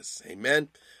Jesus. Amen.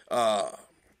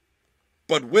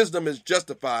 But wisdom is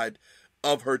justified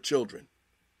of her children.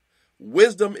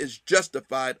 Wisdom is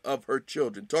justified of her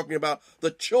children. Talking about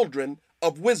the children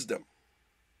of wisdom.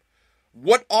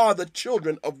 What are the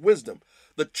children of wisdom?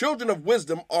 The children of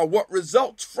wisdom are what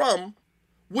results from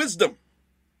wisdom.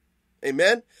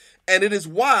 Amen. And it is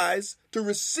wise to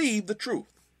receive the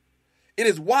truth. It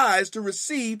is wise to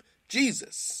receive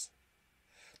Jesus.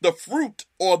 The fruit,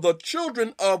 or the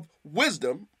children of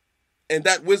wisdom, and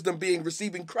that wisdom being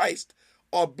receiving Christ,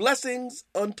 are blessings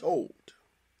untold.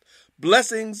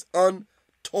 Blessings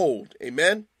untold.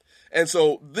 Amen. And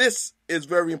so this is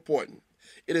very important.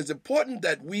 It is important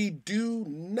that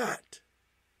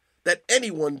that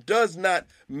anyone does not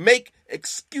make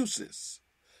excuses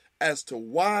as to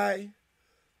why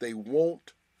they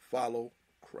won't follow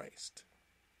Christ.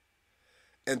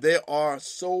 And there are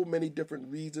so many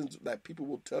different reasons that people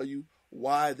will tell you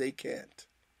why they can't.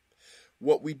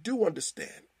 What we do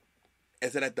understand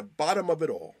is that at the bottom of it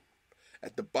all,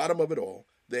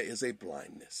 there is a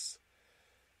blindness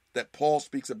that Paul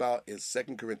speaks about in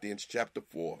 2 Corinthians chapter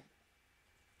 4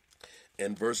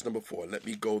 and verse number 4. Let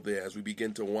me go there as we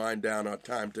begin to wind down our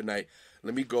time tonight.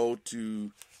 Let me go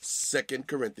to 2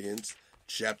 Corinthians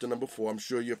chapter number 4. I'm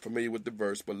sure you're familiar with the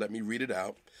verse, but let me read it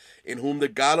out. In whom the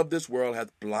God of this world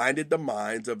hath blinded the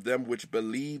minds of them which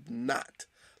believe not,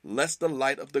 lest the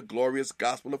light of the glorious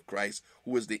gospel of Christ,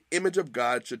 who is the image of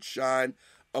God, should shine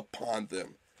upon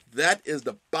them. That is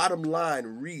the bottom line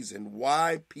reason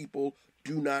why people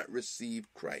do not receive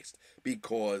Christ,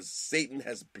 because Satan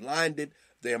has blinded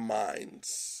their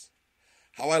minds.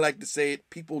 How I like to say it,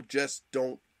 people just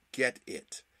don't get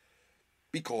it,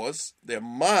 because their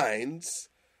minds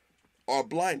are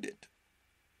blinded,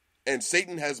 and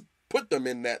Satan has put them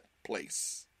in that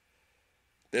place.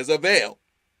 There's a veil.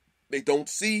 They don't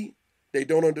see, they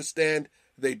don't understand,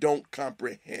 they don't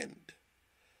comprehend.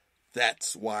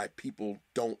 That's why people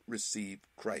don't receive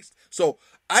Christ. So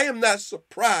I am not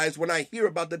surprised when I hear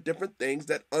about the different things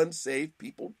that unsaved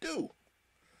people do.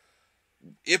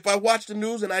 If I watch the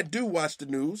news, and I do watch the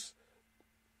news,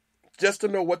 just to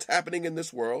know what's happening in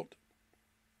this world,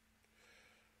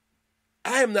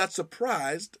 I am not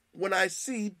surprised when I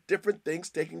see different things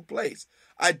taking place.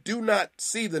 I do not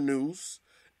see the news,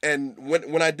 and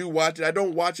when I do watch it, I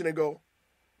don't watch it and go,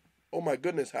 oh my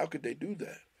goodness, how could they do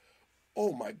that?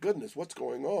 Oh my goodness, what's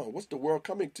going on? What's the world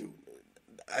coming to?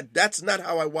 That's not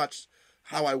how I watch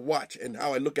and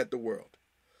how I look at the world.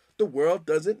 The world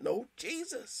doesn't know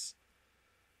Jesus.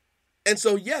 And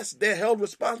so, yes, they're held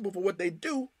responsible for what they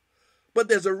do, but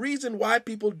there's a reason why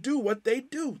people do what they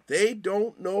do. They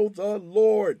don't know the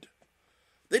Lord.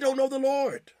 They don't know the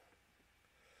Lord.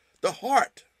 The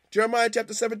heart, Jeremiah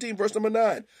chapter 17, verse number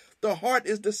 9. The heart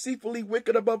is deceitfully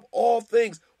wicked above all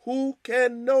things. Who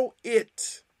can know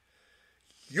it?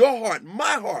 Your heart,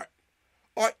 my heart,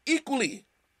 are equally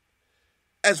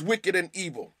as wicked and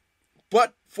evil,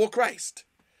 but for Christ.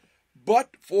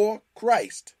 But for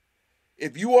Christ.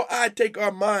 If you or I take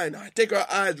our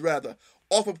eyes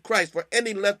off of Christ for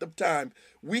any length of time,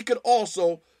 we could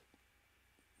also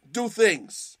do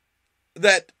things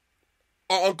that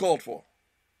are uncalled for.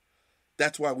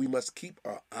 That's why we must keep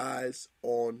our eyes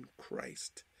on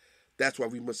Christ. That's why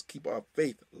we must keep our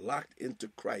faith locked into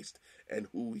Christ and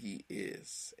who he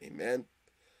is. Amen.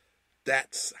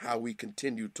 That's how we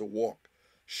continue to walk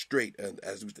straight, and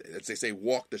as they say,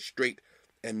 walk the straight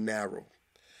and narrow.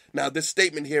 Now, this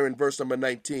statement here in verse number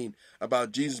 19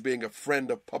 about Jesus being a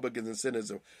friend of publicans and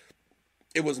sinners,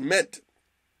 it was meant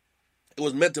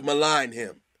to malign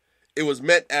him. It was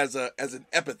meant as an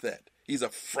epithet. He's a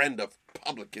friend of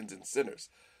publicans and sinners.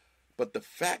 But the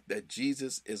fact that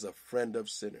Jesus is a friend of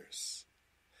sinners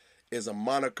is a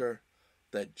moniker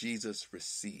that Jesus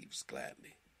receives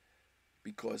gladly,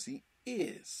 because he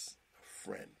is a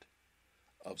friend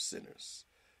of sinners.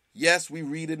 Yes, we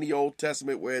read in the Old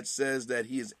Testament where it says that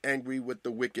he is angry with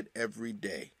the wicked every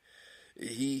day.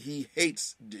 He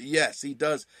hates, yes, he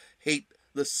does hate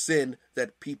the sin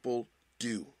that people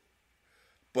do.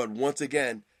 But once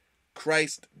again,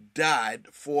 Christ died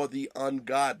for the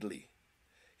ungodly.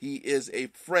 He is a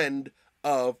friend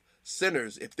of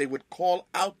sinners. If they would call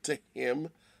out to him,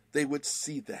 they would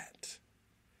see that.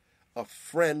 A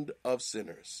friend of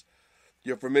sinners.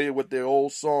 You're familiar with the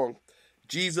old song,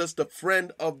 Jesus, the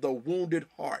friend of the wounded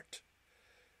heart.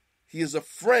 He is a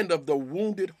friend of the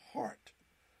wounded heart.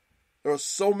 There are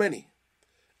so many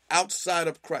outside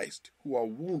of Christ who are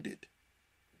wounded,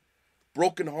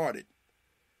 brokenhearted.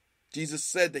 Jesus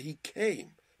said that he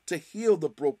came to heal the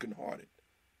brokenhearted.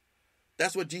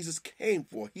 That's what Jesus came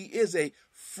for. He is a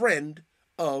friend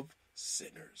of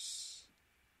sinners.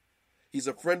 He's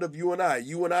a friend of you and I.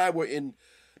 You and I were in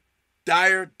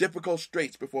dire, difficult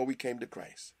straits before we came to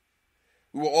Christ.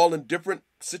 We were all in different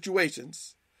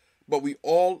situations, but we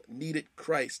all needed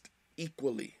Christ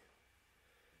equally.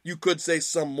 You could say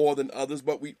some more than others,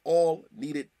 but we all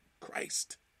needed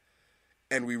Christ.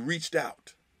 And we reached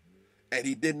out, and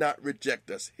he did not reject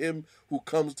us. Him who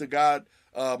comes to God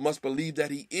must believe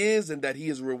that he is, and that he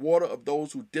is a rewarder of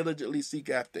those who diligently seek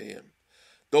after him.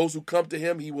 Those who come to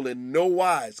him, he will in no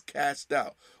wise cast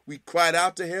out. We cried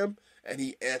out to him, and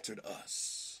he answered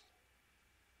us.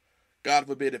 God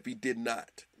forbid if he did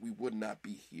not, we would not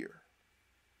be here.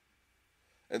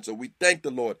 And so we thank the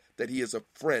Lord that he is a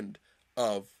friend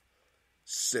of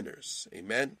sinners.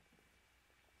 We're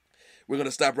going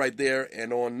to stop right there.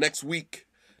 And on next week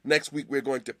we're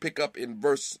going to pick up in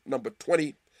verse number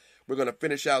 20. We're going to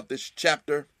finish out this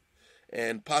chapter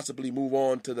and possibly move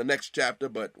on to the next chapter.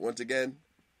 But once again,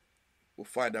 we'll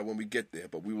find out when we get there.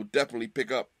 But we will definitely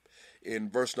pick up in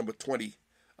verse number 20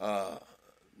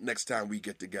 next time we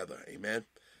get together. Amen.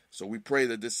 So we pray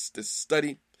that this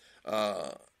study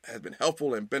has been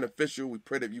helpful and beneficial. We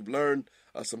pray that you've learned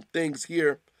some things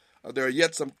here. There are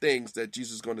yet some things that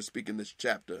Jesus is going to speak in this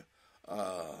chapter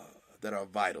that are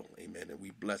vital. Amen. And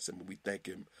we bless him and we thank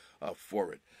him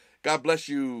for it. God bless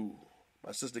you,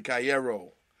 my sister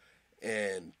Cairo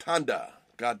and Tanda.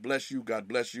 God bless you. God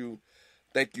bless you.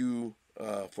 Thank you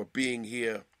for being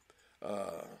here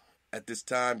at this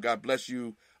time. God bless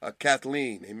you,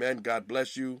 Kathleen. Amen. God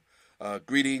bless you.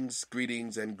 Greetings,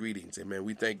 and greetings. Amen.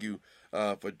 We thank you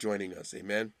for joining us.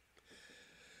 Amen.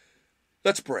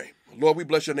 Let's pray. Lord, we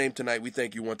bless your name tonight. We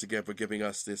thank you once again for giving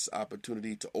us this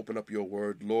opportunity to open up your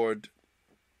word. Lord,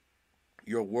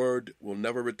 your word will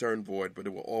never return void, but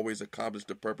it will always accomplish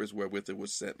the purpose wherewith it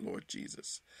was sent, Lord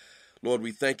Jesus. Lord,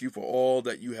 we thank you for all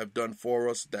that you have done for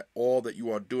us, that all that you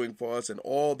are doing for us, and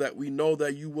all that we know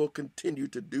that you will continue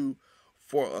to do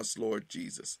for us, Lord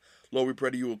Jesus. Lord, we pray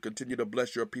that you will continue to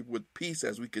bless your people with peace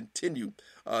as we continue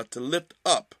to lift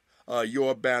up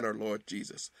your banner, Lord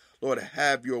Jesus. Lord,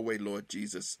 have your way, Lord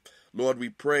Jesus. Lord, we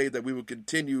pray that we will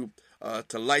continue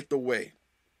to light the way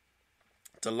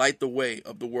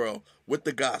of the world with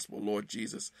the gospel, Lord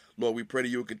Jesus. Lord, we pray that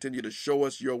you will continue to show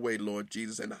us your way, Lord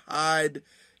Jesus, and hide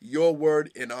your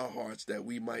word in our hearts that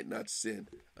we might not sin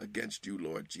against you,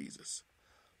 Lord Jesus.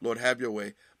 Lord, have your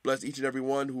way. Bless each and every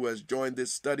one who has joined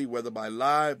this study, whether by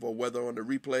live or whether on the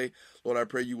replay. Lord, I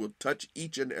pray you will touch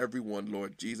each and every one,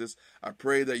 Lord Jesus. I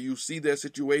pray that you see their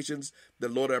situations.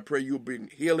 That, Lord, I pray you will bring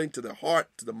healing to the heart,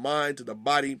 to the mind, to the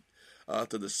body,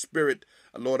 to the spirit.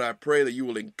 Lord, I pray that you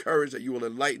will encourage, that you will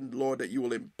enlighten, Lord, that you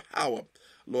will empower.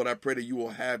 Lord, I pray that you will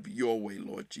have your way,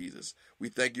 Lord Jesus. We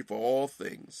thank you for all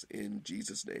things. In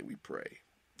Jesus' name we pray.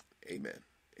 Amen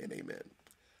and amen.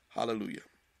 Hallelujah.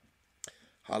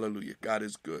 Hallelujah. God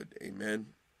is good. Amen.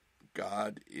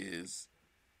 God is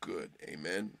good.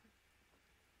 Amen.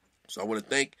 So I want to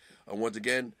thank, once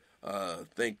again,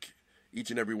 thank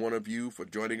each and every one of you for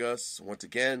joining us. Once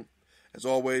again, as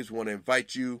always, we want to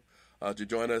invite you to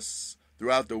join us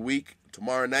throughout the week.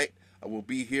 Tomorrow night, I will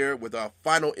be here with our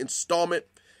final installment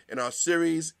in our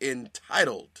series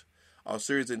entitled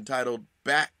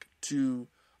back to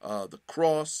the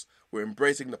cross. We're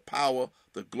embracing the power,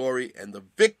 the glory, and the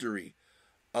victory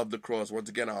of the cross. Once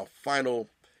again, our final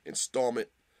installment.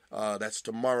 That's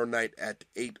tomorrow night at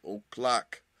 8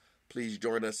 o'clock. Please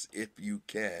join us if you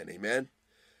can. Amen.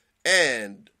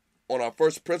 And on our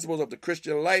first principles of the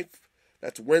Christian life,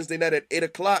 that's Wednesday night at 8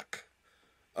 o'clock.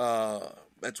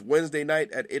 That's Wednesday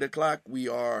night at 8 o'clock. We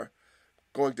are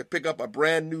going to pick up a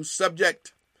brand new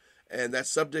subject, and that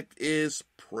subject is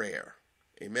prayer.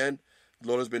 Amen. The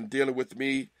Lord has been dealing with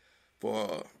me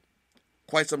for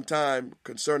quite some time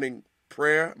concerning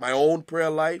prayer, my own prayer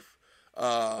life,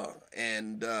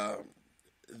 and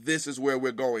this is where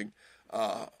we're going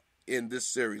in this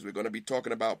series. We're going to be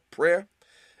talking about prayer,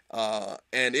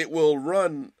 and it will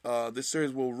run, this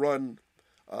series will run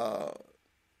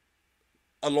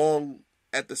along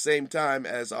at the same time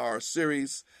as our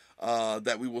series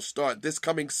that we will start this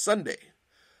coming Sunday.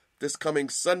 This coming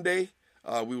Sunday,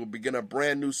 we will begin a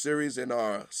brand new series in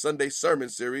our Sunday sermon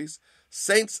series,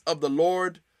 Saints of the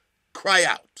Lord, Cry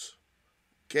Out.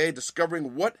 Okay,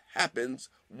 discovering what happens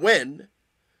when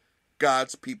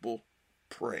God's people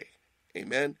pray.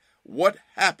 Amen. What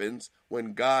happens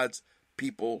when God's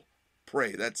people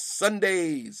pray? That's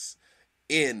Sundays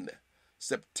in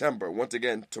September. Once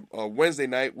again, Wednesday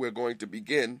night, we're going to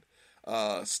begin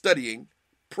studying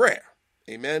prayer.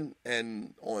 Amen.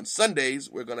 And on Sundays,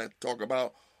 we're going to talk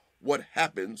about what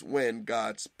happens when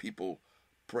God's people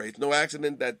pray. It's no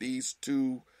accident that these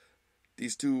two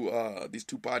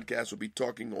podcasts will be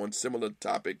talking on similar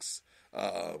topics.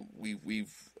 The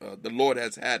Lord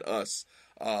has had us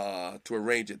to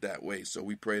arrange it that way. So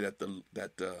we pray that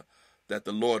the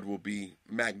Lord will be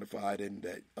magnified and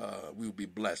that we will be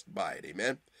blessed by it.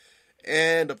 Amen.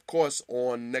 And of course,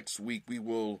 on next week we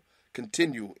will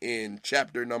continue in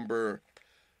chapter number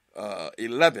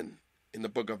 11 in the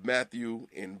book of Matthew,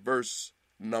 in verse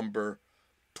number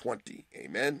 20.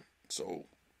 Amen. So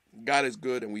God is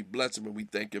good, and we bless him and we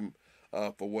thank him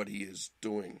for what he is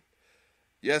doing.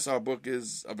 Yes, our book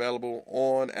is available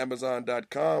on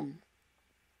Amazon.com.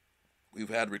 We've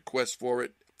had requests for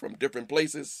it from different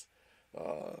places.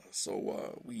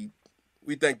 So we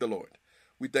thank the Lord.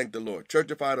 We thank the Lord.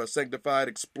 Churchified or Sanctified,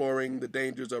 Exploring the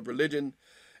Dangers of Religion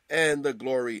and the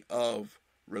Glory of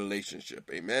Relationship.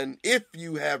 Amen. If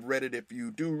you have read it, if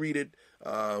you do read it,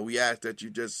 we ask that you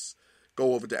just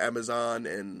go over to Amazon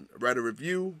and write a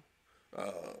review.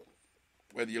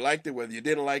 Whether you liked it, whether you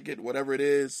didn't like it, whatever it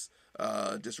is,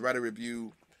 just write a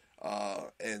review,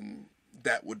 and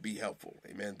that would be helpful.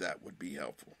 Amen. That would be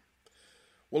helpful.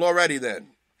 Well, alrighty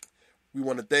then. We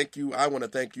want to thank you. I want to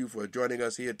thank you for joining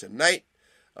us here tonight.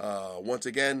 Once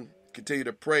again, continue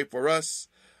to pray for us.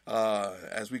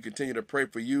 As we continue to pray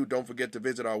for you, don't forget to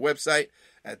visit our website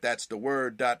at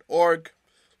that'stheword.org.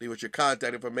 Leave us your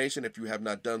contact information if you have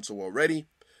not done so already.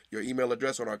 Your email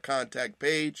address on our contact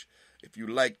page. If you'd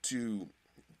like to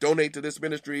donate to this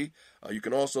ministry, you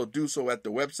can also do so at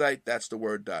the website,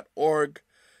 that'stheword.org.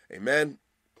 Amen.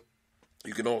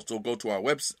 You can also go to our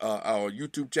our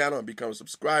YouTube channel and become a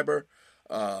subscriber.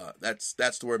 That's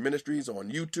the Word Ministries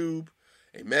on YouTube.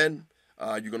 Amen.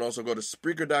 You can also go to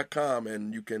Spreaker.com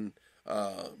and you can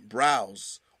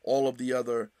browse all of the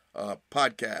other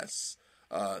podcasts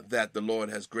that the Lord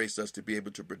has graced us to be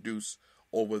able to produce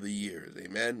over the years.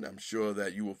 Amen. I'm sure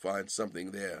that you will find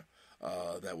something there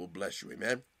that will bless you.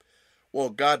 Amen. Well,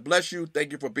 God bless you.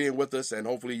 Thank you for being with us, and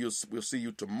hopefully we'll see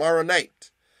you tomorrow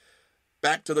night.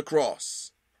 Back to the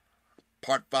Cross,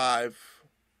 Part 5.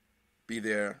 Be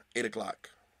there, 8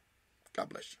 o'clock. God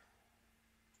bless you.